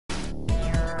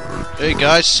Hey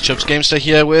guys, Chubbs Gamester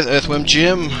here with Earthworm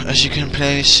Jim. As you can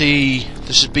plainly see,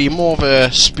 this would be more of a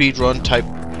speedrun type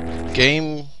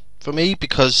game for me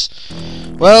because,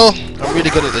 well, I'm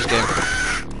really good at this game.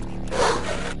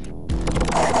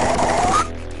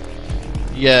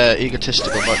 Yeah,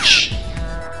 egotistical much.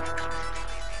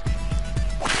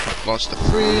 Launch the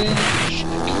fridge.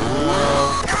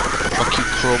 Fuck you,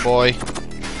 crow boy.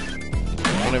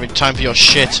 I don't have any time for your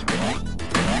shit.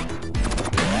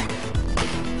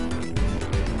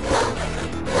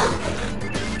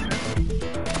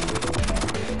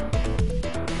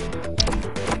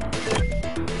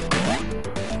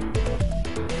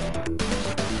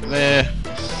 There, I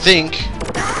think.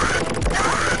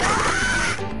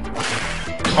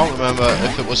 Can't remember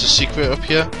if it was a secret up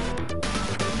here.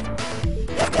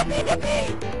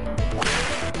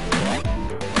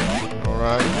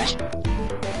 Alright.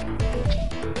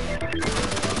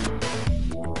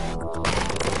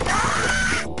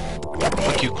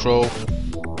 Fuck you, crow.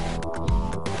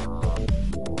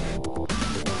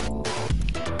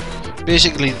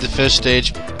 Basically, the first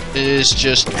stage is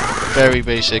just very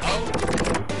basic.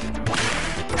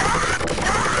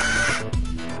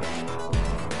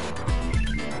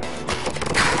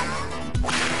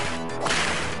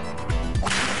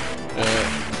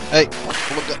 Hey,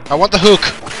 I want the hook!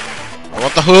 I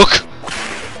want the hook!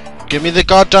 Give me the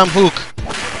goddamn hook!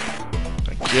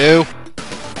 Thank you!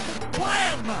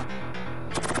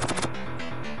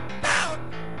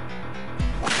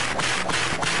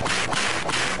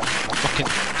 Fucking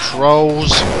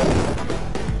crows!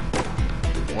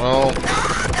 Well,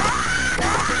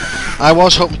 I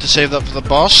was hoping to save that for the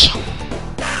boss.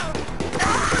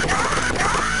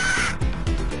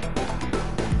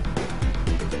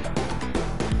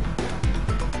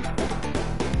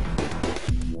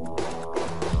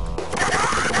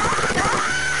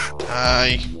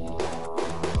 Aye.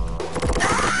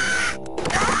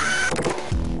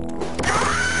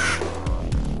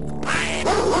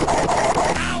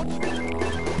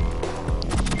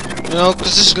 You know,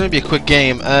 because this is going to be a quick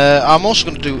game, I'm also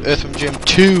going to do Earthworm Jim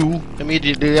 2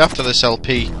 immediately after this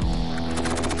LP.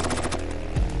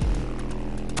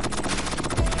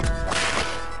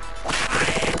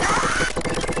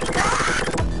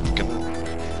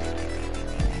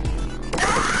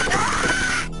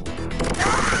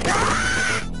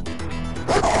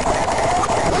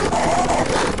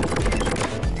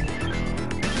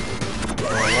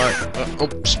 Oh,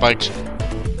 spiked.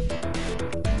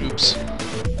 Oops.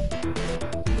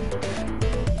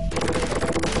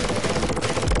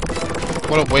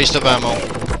 What a waste of ammo.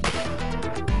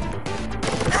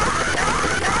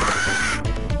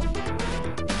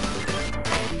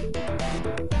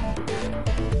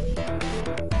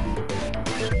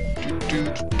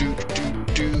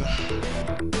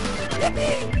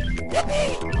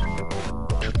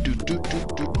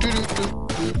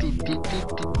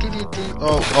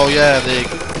 Oh yeah, the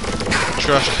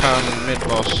trash can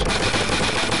mid-boss.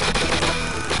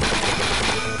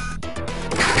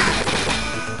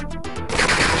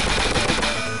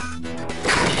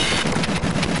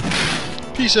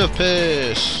 Piece of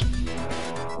piss!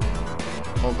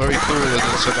 Oh, very cool, as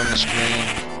it said on the screen.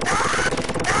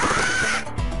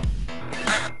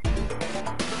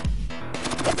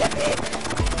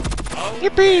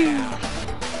 Yippee!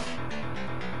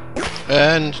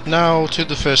 And now to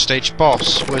the first stage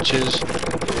boss, which is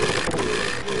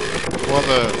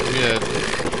rather weird.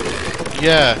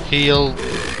 Yeah, he'll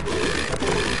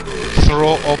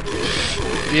throw up.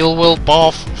 Will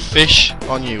barf fish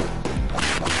on you.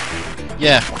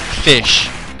 Yeah, fish.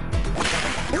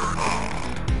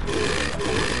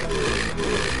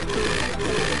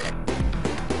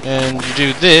 And you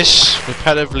do this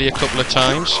repetitively a couple of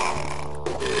times.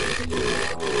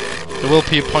 There will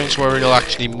be points where he'll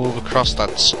actually move across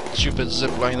that stupid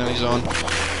zip line that he's on.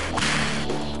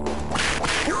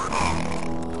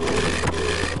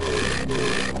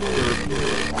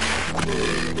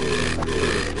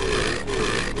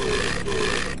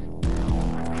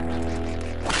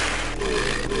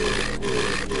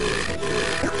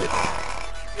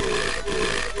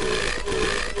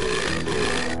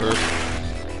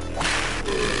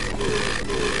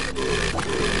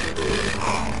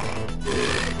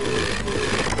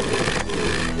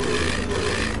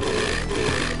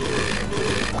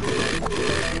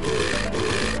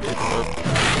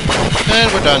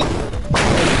 And we're done.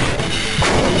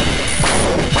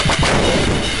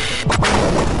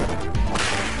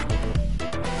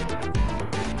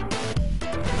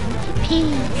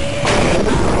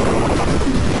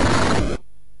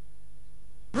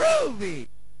 Groovy.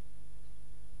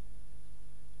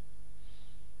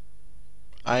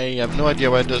 I have no idea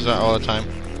why it does that all the time.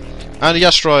 And the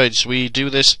asteroids. We do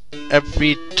this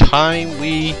every time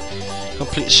we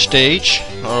complete a stage,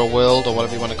 or a world, or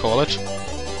whatever you want to call it.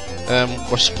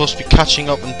 We're supposed to be catching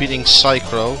up and beating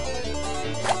Psychro.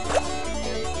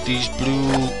 These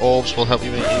blue orbs will help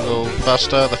you make you go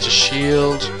faster. That's a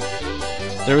shield.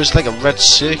 There is like a red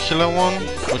circular one,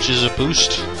 which is a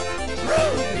boost.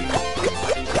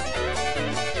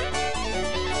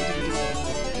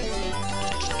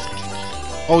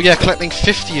 Oh yeah, collecting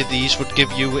 50 of these would give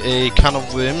you a can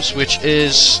of worms, which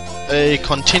is a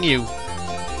continue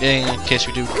in case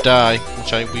we do die,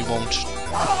 which we won't.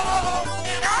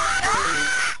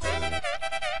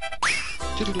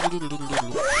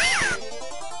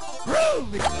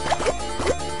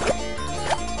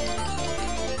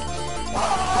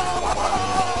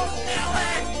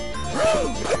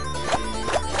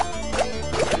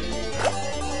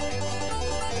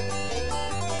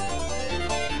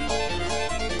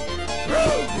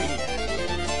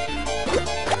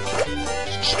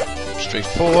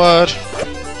 Straightforward.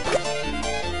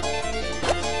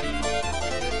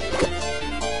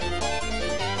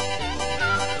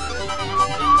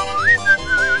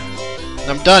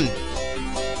 I'm done.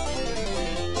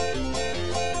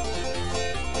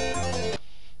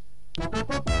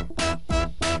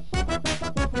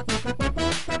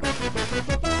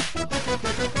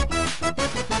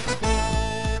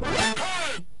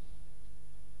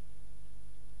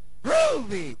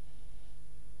 Groovy.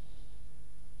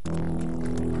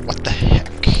 What the heck?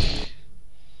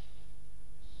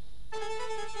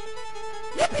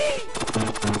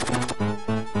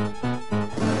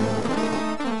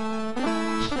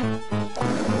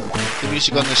 The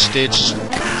music on this stage is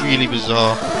really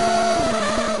bizarre.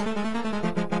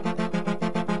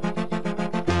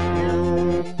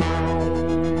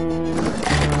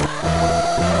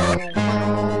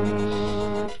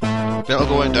 That'll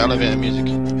go into elevator music.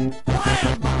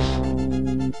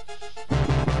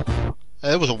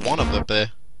 There was a 1-up up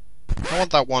there. I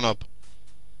want that 1-up.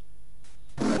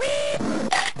 Oh,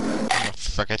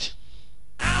 fuck it.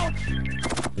 I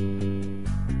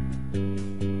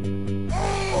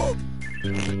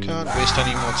can't waste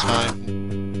any more time.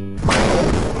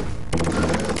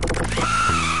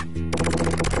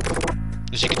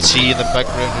 As you can see in the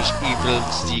background, there's evil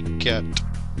the cat.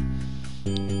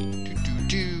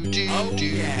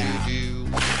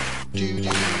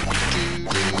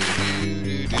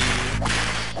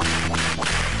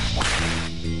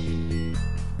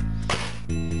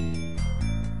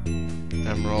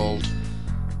 Emerald.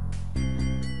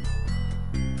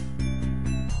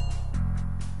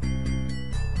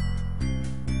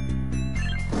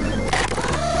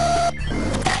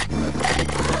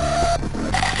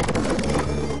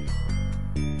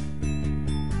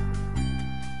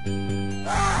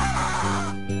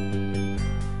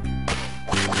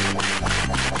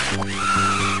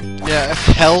 Yeah, if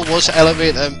hell was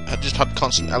elevator, I just had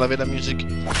constant elevator music.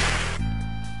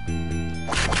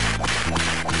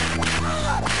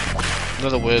 In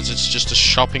other words, it's just a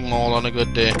shopping mall on a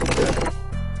good day.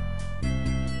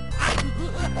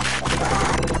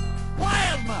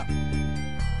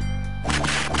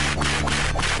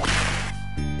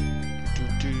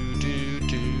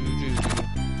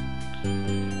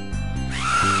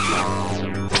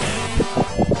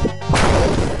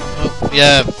 Oh,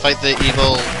 yeah, fight the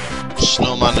evil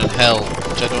snowman in hell,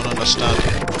 which I don't understand.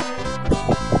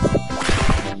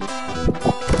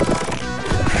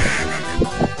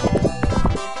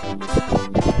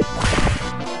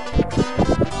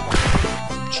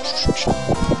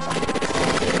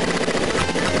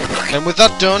 And with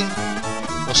that done,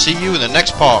 we'll see you in the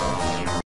next part.